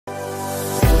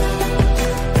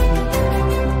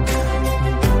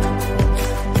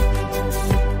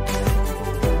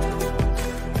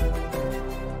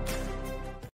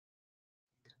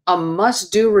a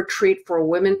must-do retreat for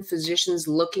women physicians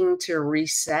looking to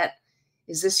reset.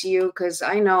 Is this you? Because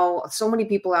I know so many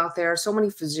people out there, so many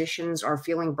physicians are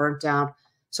feeling burnt out.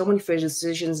 So many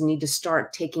physicians need to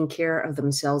start taking care of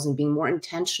themselves and being more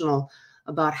intentional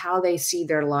about how they see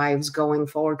their lives going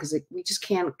forward, because we just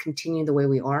can't continue the way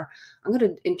we are. I'm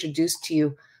going to introduce to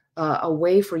you a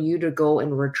way for you to go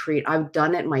and retreat. I've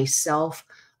done it myself.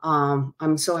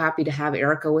 I'm so happy to have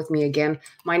Erica with me again.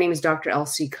 My name is Dr.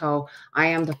 Elsie Coe. I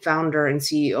am the founder and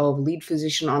CEO of Lead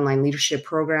Physician Online Leadership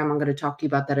Program. I'm going to talk to you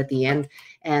about that at the end.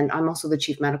 And I'm also the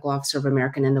Chief Medical Officer of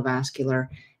American Endovascular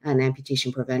and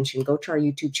Amputation Prevention. Go to our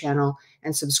YouTube channel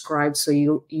and subscribe so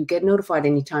you get notified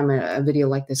anytime a video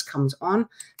like this comes on.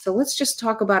 So let's just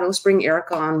talk about it. Let's bring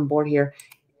Erica on board here.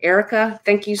 Erica,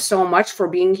 thank you so much for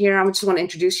being here. I just want to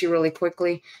introduce you really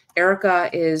quickly. Erica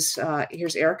is,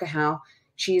 here's Erica Howe.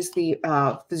 She's the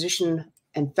physician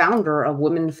and founder of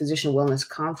Women Physician Wellness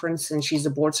Conference, and she's a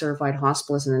board-certified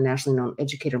hospitalist and a nationally known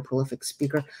educator and prolific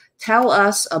speaker. Tell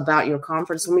us about your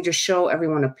conference. Let me just show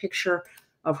everyone a picture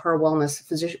of her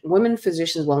Women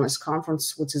Physicians Wellness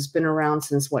Conference, which has been around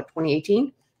since, what,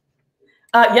 2018?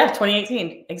 Yeah,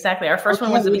 2018, exactly. Our first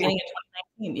one was the beginning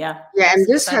of 2019, yeah. Yeah, and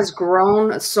this has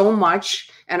grown so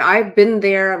much, and I've been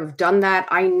there, I've done that.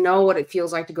 I know what it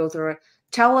feels like to go through it.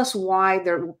 Tell us why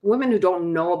there are women who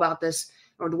don't know about this,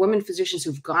 or the women physicians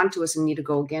who've gone to us and need to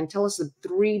go again. Tell us the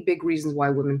 3 big reasons why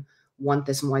women want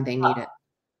this and why they need it.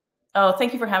 Oh,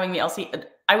 thank you for having me, Elsie.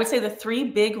 I would say the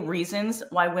 3 big reasons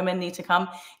why women need to come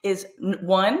is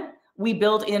 1, we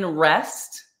build in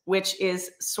rest, which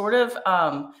is sort of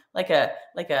like a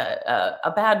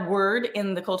bad word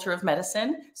in the culture of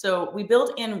medicine. So we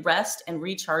build in rest and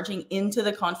recharging into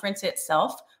the conference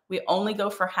itself. We only go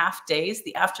for half days.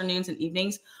 The afternoons and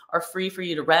evenings are free for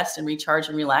you to rest and recharge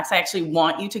and relax. I actually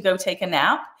want you to go take a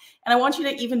nap. And I want you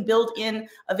to even build in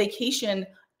a vacation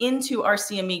into our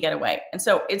CME getaway. And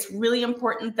so it's really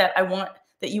important that I want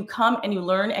that you come and you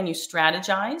learn and you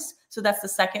strategize. So that's the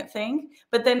second thing.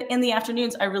 But then in the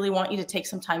afternoons, I really want you to take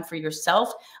some time for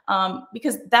yourself,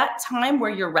 because that time where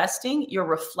you're resting, you're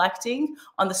reflecting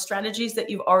on the strategies that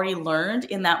you've already learned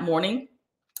in that morning,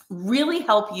 really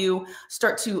help you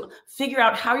start to figure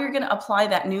out how you're going to apply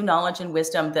that new knowledge and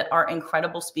wisdom that our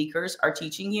incredible speakers are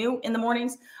teaching you in the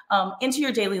mornings into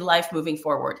your daily life moving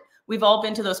forward. We've all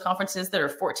been to those conferences that are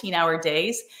 14-hour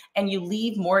days, and you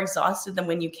leave more exhausted than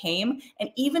when you came.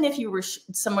 And even if you were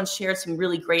someone shared some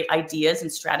really great ideas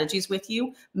and strategies with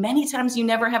you, many times you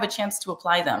never have a chance to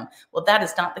apply them. Well, that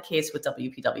is not the case with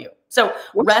WPW. So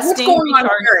resting, what's going on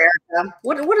here, Erica?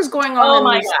 What is going on? Oh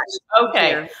my gosh.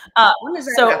 Okay.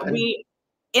 So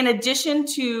in addition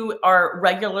to our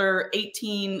regular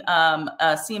 18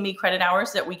 CME credit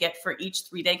hours that we get for each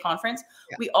 3-day conference,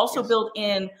 we also build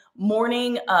in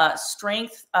morning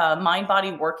strength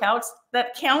mind-body workouts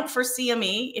that count for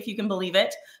CME, if you can believe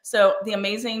it. So the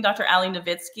amazing Dr. Ali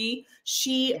Nowitzki,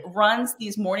 she runs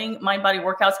these morning mind-body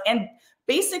workouts and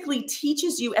basically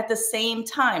teaches you at the same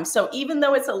time. So even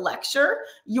though it's a lecture,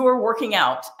 you're working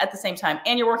out at the same time,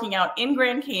 and you're working out in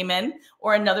Grand Cayman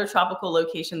or another tropical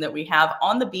location that we have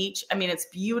on the beach. I mean, it's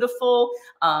beautiful.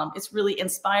 It's really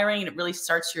inspiring, and it really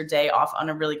starts your day off on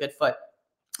a really good foot.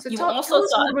 So you also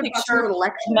saw a picture of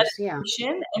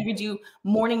meditation, and we do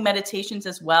morning meditations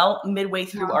as well midway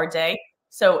through our day.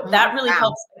 So that really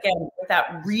helps, again, with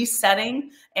that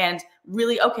resetting and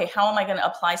really, okay, how am I going to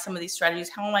apply some of these strategies?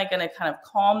 How am I going to kind of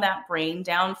calm that brain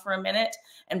down for a minute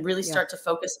and really start to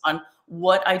focus on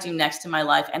what I do next in my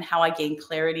life and how I gain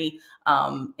clarity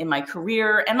in my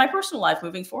career and my personal life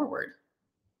moving forward.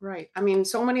 Right. I mean,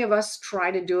 so many of us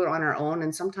try to do it on our own,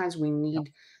 and sometimes we need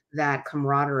that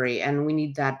camaraderie and we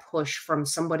need that push from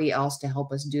somebody else to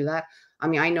help us do that. I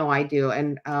mean, I know I do.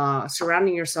 And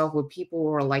surrounding yourself with people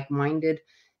who are like-minded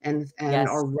and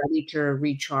are ready to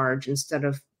recharge instead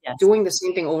of doing the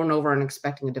same thing over and over and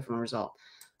expecting a different result.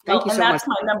 Thank you so much. And that's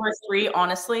my number 3,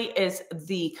 honestly, is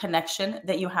the connection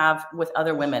that you have with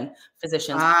other women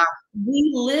physicians.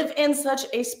 We live in such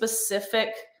a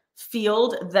specific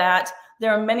field that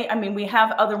there are many, I mean, we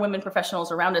have other women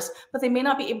professionals around us, but they may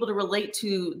not be able to relate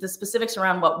to the specifics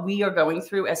around what we are going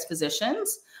through as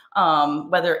physicians,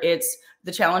 whether it's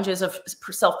the challenges of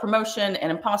self-promotion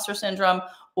and imposter syndrome,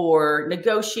 or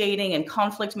negotiating and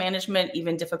conflict management,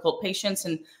 even difficult patients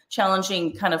and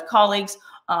challenging kind of colleagues,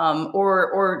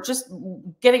 or just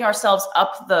getting ourselves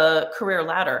up the career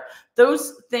ladder.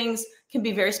 Those things can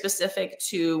be very specific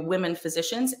to women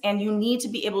physicians, and you need to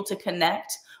be able to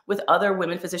connect with other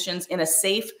women physicians in a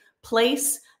safe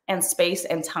place and space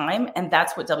and time. And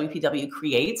that's what WPW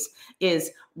creates,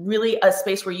 is really a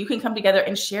space where you can come together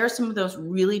and share some of those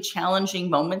really challenging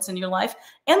moments in your life,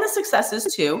 and the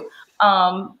successes too.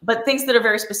 But things that are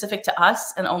very specific to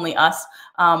us and only us,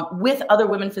 with other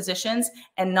women physicians,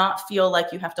 and not feel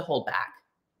like you have to hold back.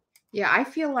 Yeah, I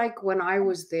feel like when I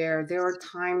was there, there were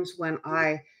times when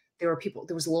there were people,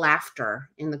 there was laughter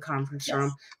in the conference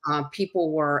room. Yes.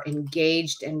 People were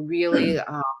engaged and really,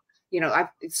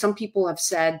 some people have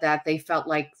said that they felt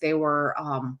like they were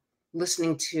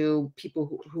listening to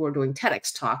people who are doing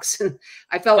TEDx talks.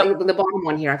 I felt like the bottom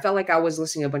one here, I felt like I was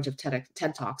listening to a bunch of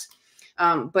TED talks.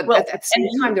 But well, at the same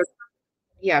time,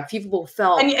 people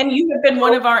felt. And you have been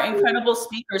one of our incredible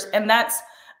speakers. And that's,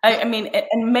 I mean,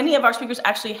 and many of our speakers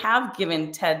actually have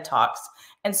given TED Talks.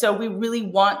 And so we really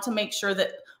want to make sure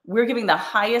that we're giving the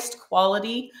highest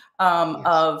quality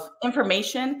of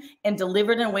information and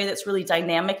delivered in a way that's really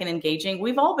dynamic and engaging.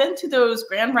 We've all been to those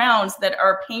grand rounds that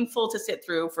are painful to sit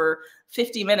through for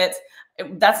 50 minutes.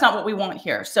 That's not what we want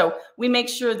here. So we make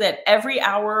sure that every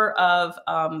hour of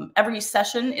every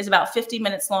session is about 50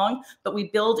 minutes long, but we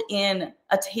build in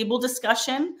a table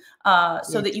discussion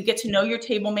so that you get to know your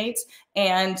table mates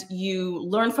and you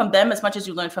learn from them as much as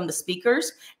you learn from the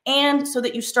speakers, and so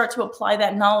that you start to apply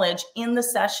that knowledge in the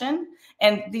session.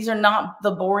 And these are not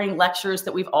the boring lectures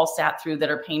that we've all sat through that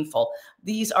are painful.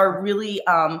 These are really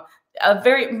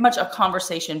very much a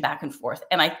conversation back and forth.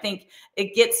 And I think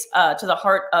it gets to the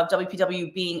heart of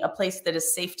WPW being a place that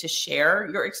is safe to share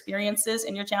your experiences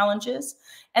and your challenges.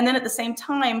 And then at the same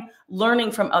time,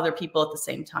 learning from other people at the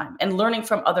same time, and learning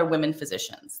from other women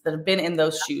physicians that have been in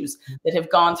those shoes, that have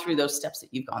gone through those steps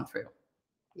that you've gone through.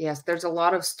 Yes, there's a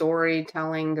lot of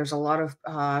storytelling. There's a lot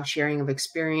of sharing of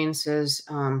experiences.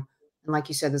 And like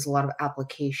you said, there's a lot of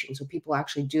application. So people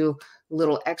actually do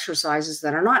little exercises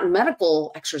that are not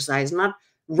medical exercise, not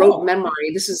rote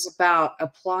memory. This is about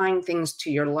applying things to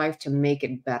your life to make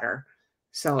it better.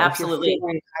 So absolutely, if you're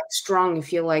feeling strong, you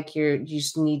feel like you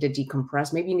just need to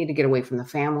decompress. Maybe you need to get away from the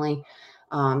family.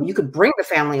 You could bring the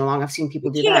family along. I've seen people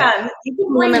do that. You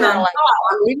can bring Women them. are like,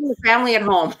 I'm leaving the family at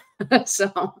home.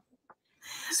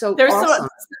 So there's awesome.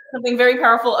 something very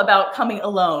powerful about coming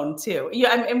alone too.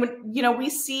 And we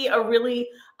see a really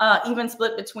even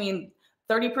split between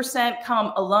 30%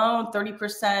 come alone,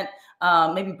 30%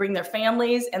 maybe bring their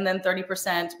families, and then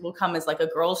 30% will come as like a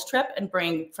girls' trip and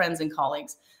bring friends and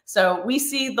colleagues. So we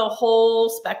see the whole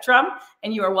spectrum,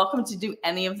 and you are welcome to do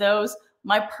any of those.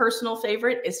 My personal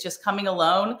favorite is just coming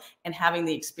alone and having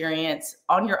the experience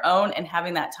on your own and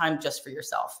having that time just for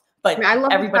yourself. But I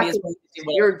love everybody is going to do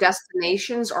whatever. Your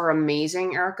destinations are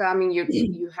amazing, Erica. I mean, you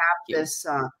have this,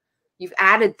 you've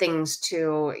added things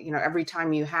to, every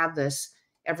time you have this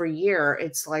every year.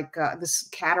 It's like this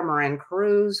catamaran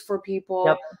cruise for people.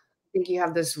 Yep. I think you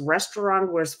have this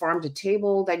restaurant where it's farm to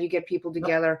table that you get people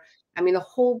together. I mean, the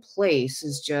whole place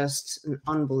is just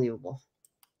unbelievable.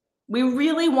 We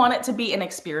really want it to be an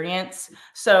experience.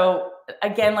 So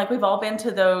again, like we've all been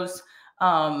to those.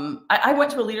 I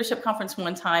went to a leadership conference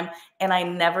one time and I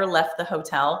never left the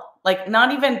hotel, like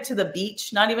not even to the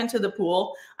beach, not even to the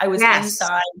pool. I was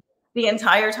inside the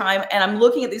entire time, and I'm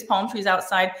looking at these palm trees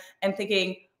outside and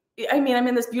thinking, I mean, I'm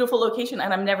in this beautiful location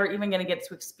and I'm never even going to get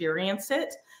to experience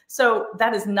it. So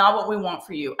that is not what we want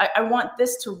for you. I want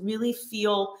this to really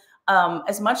feel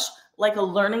as much like a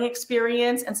learning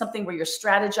experience and something where you're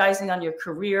strategizing on your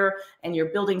career and you're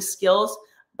building skills.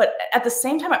 But at the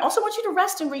same time, I also want you to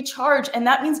rest and recharge. And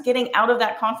that means getting out of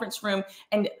that conference room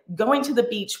and going to the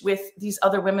beach with these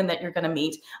other women that you're going to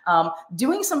meet,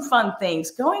 doing some fun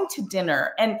things, going to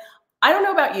dinner. And I don't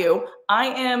know about you, I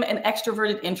am an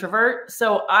extroverted introvert.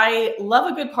 So I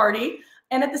love a good party.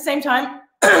 And at the same time,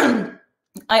 I'm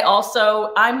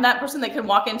that person that can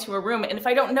walk into a room, and if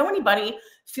I don't know anybody,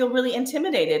 feel really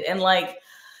intimidated and like,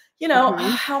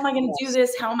 how am I going to do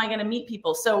this? How am I going to meet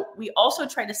people? So we also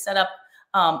try to set up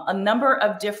a number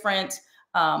of different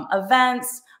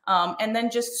events, and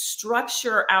then just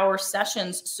structure our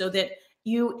sessions so that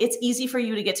it's easy for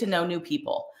you to get to know new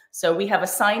people. So we have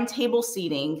assigned table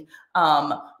seating.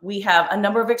 We have a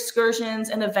number of excursions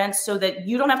and events so that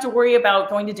you don't have to worry about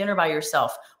going to dinner by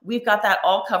yourself. We've got that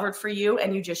all covered for you,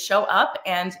 and you just show up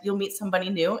and you'll meet somebody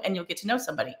new and you'll get to know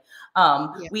somebody.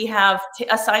 We have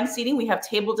assigned seating. We have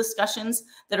table discussions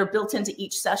that are built into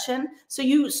each session. So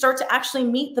you start to actually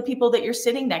meet the people that you're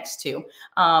sitting next to.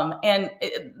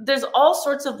 There's all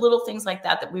sorts of little things like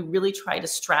that we really try to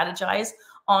strategize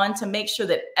on to make sure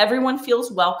that everyone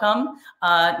feels welcome,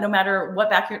 no matter what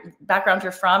background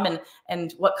you're from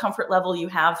and what comfort level you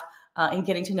have in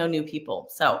getting to know new people.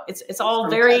 So it's all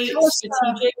very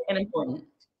strategic and important.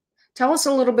 Tell us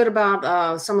a little bit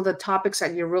about some of the topics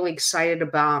that you're really excited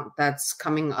about that's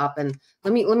coming up. And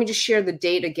let me just share the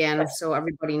date again Yes, so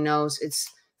everybody knows.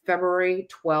 It's February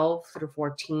 12th through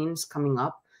 14th is coming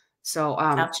up. So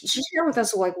just absolutely. share with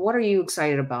us, like, what are you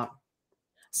excited about?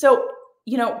 So,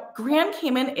 Grand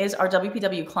Cayman is our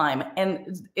WPW climb,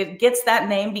 and it gets that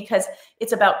name because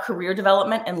it's about career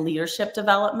development and leadership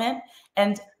development.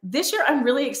 And this year, I'm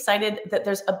really excited that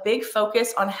there's a big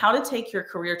focus on how to take your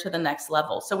career to the next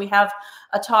level. So we have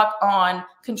a talk on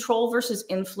control versus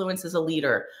influence as a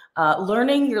leader,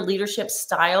 learning your leadership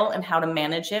style and how to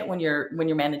manage it when you're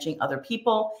managing other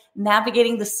people,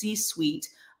 navigating the C-suite,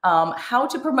 how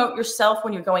to promote yourself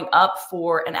when you're going up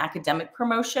for an academic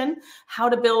promotion, how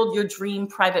to build your dream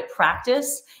private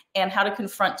practice, and how to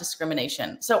confront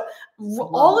discrimination. So Love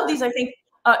all of that. these, I think,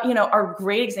 are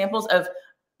great examples of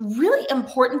really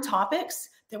important topics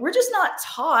that we're just not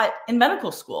taught in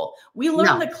medical school. We learn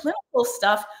No, the clinical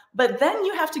stuff, but then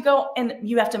you have to go and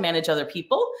you have to manage other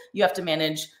people. You have to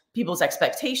manage people's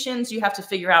expectations. You have to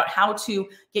figure out how to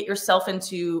get yourself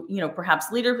into,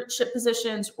 perhaps leadership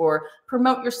positions or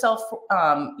promote yourself,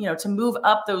 to move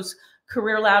up those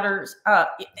career ladders.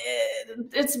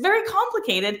 It's very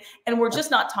complicated, and we're just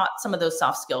not taught some of those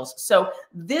soft skills. So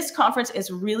this conference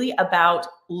is really about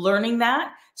learning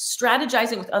that,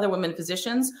 strategizing with other women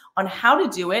physicians on how to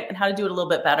do it and how to do it a little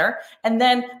bit better. And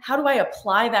then how do I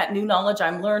apply that new knowledge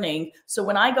I'm learning so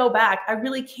when I go back, I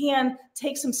really can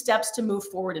take some steps to move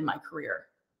forward in my career.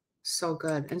 so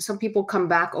good. And some people come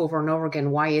back over and over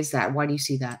again. Why is that? Why do you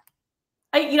see that?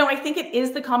 I think it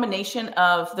is the combination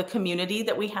of the community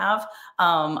that we have.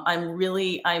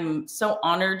 I'm so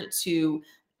honored to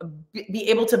be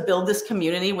able to build this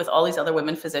community with all these other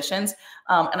women physicians.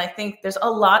 And I think there's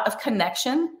a lot of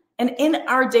connection. And in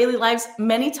our daily lives,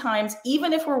 many times,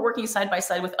 even if we're working side by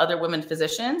side with other women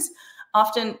physicians,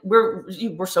 often we're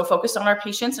so focused on our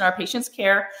patients and our patients'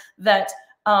 care that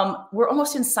we're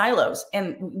almost in silos,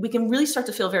 and we can really start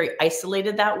to feel very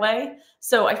isolated that way.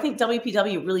 So I think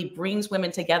WPW really brings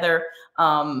women together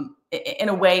in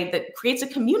a way that creates a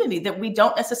community that we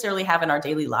don't necessarily have in our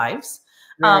daily lives.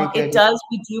 Very It good. does.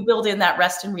 We do build in that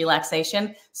rest and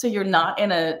relaxation, so you're not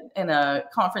in a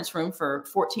conference room for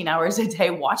 14 hours a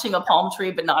day watching a palm tree,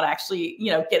 but not actually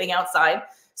getting outside.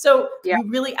 So Yeah. you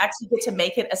really actually get to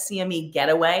make it a CME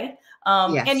getaway.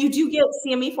 And Yes. you do get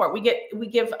CME for it. We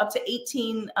give up to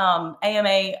 18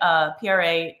 AMA,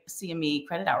 PRA, CME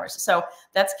credit hours. So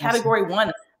that's Awesome. category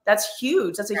one. That's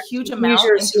huge. That's a huge You can use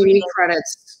your amount in 3 CME days.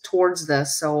 credits towards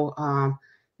this. So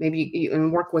maybe you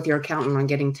can work with your accountant on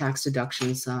getting tax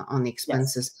deductions on the Yes.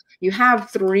 expenses. You have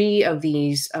three of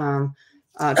these. Tell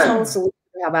us a little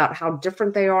bit about how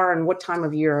different they are and what time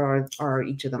of year are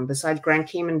each of them. Besides Grand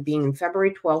Cayman being in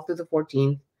February 12th through the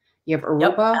 14th, you have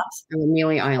Yep. Aruba and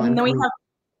Amelia And Island then coming up.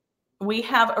 we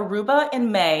have Aruba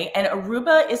in May, and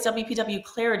Aruba is WPW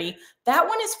Clarity. That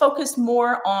one is focused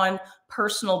more on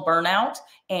personal burnout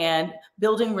and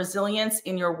building resilience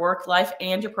in your work life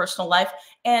and your personal life,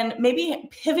 and maybe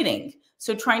pivoting.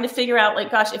 So trying to figure out,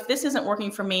 like, gosh, if this isn't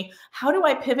working for me, how do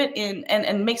I pivot in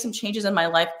and make some changes in my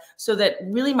life so that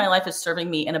really my life is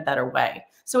serving me in a better way?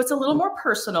 So it's a little more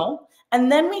personal. And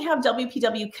then we have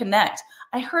WPW Connect.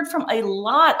 I heard from a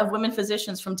lot of women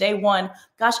physicians from day one,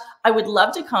 gosh, I would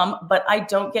love to come, but I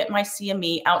don't get my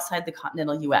CME outside the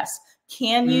continental US.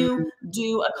 Can you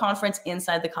do a conference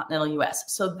inside the continental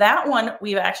US? So that one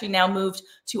we've actually now moved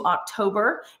to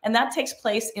October, and that takes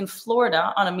place in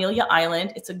Florida on Amelia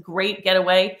Island. It's a great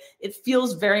getaway. It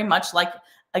feels very much like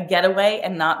a getaway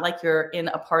and not like you're in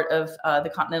a part of the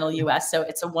continental US. So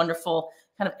it's a wonderful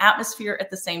kind of atmosphere at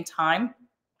the same time.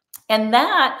 And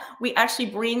that we actually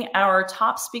bring our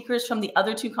top speakers from the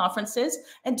other two conferences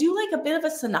and do like a bit of a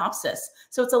synopsis.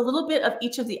 So it's a little bit of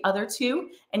each of the other two,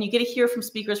 and you get to hear from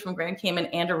speakers from Grand Cayman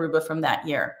and Aruba from that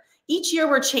year. Each year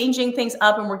we're changing things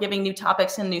up and we're giving new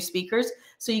topics and new speakers.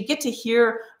 So you get to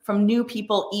hear from new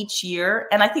people each year.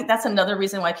 And I think that's another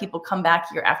reason why people come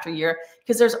back year after year,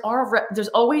 because there's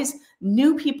always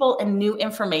new people and new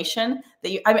information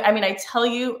that I tell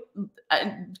you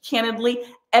candidly,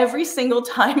 every single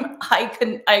time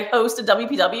I host a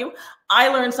WPW, I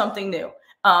learn something new.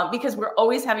 Because we're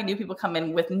always having new people come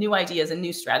in with new ideas and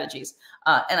new strategies.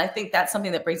 And I think that's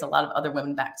something that brings a lot of other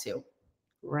women back too.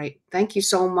 Right. Thank you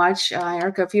so much,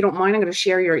 Erica. If you don't mind, I'm going to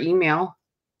share your email.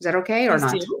 Is that okay or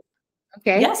Please not? do.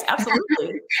 Okay. Yes,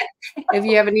 absolutely. If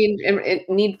you have a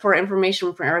need for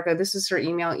information from Erica, this is her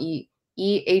email,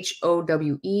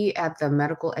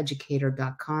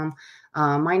 ehowe@themedicaleducator.com.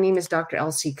 My name is Dr.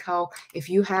 Elsie Coe. If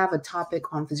you have a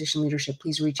topic on physician leadership,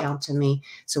 please reach out to me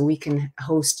so we can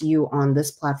host you on this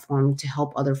platform to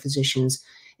help other physicians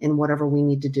in whatever we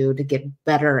need to do to get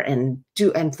better and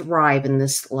do and thrive in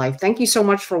this life. Thank you so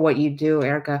much for what you do,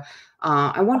 Erica.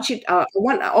 I want you. I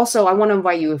want to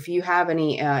invite you, if you have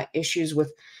any issues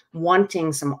with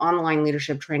wanting some online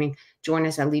leadership training, join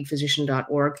us at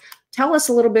leadphysician.org. Tell us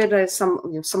a little bit some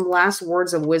last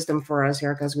words of wisdom for us,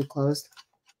 Erica, as we close.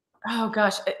 Oh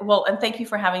gosh. Well, and thank you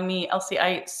for having me, Elsie.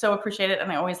 I so appreciate it.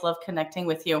 And I always love connecting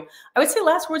with you. I would say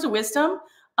last words of wisdom.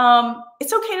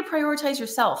 It's okay to prioritize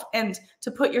yourself and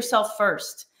to put yourself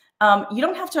first. You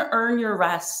don't have to earn your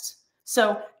rest.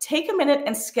 So take a minute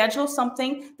and schedule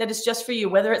something that is just for you,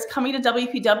 whether it's coming to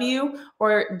WPW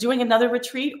or doing another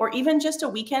retreat or even just a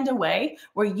weekend away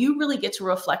where you really get to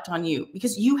reflect on you,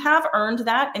 because you have earned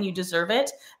that and you deserve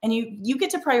it. And you get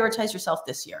to prioritize yourself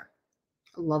this year.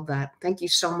 Love that. Thank you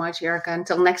so much, Erica.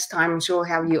 Until next time, I'm sure we'll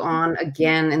have you on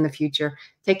again in the future.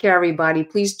 Take care, everybody.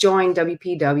 Please join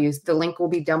WPW. The link will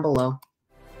be down below.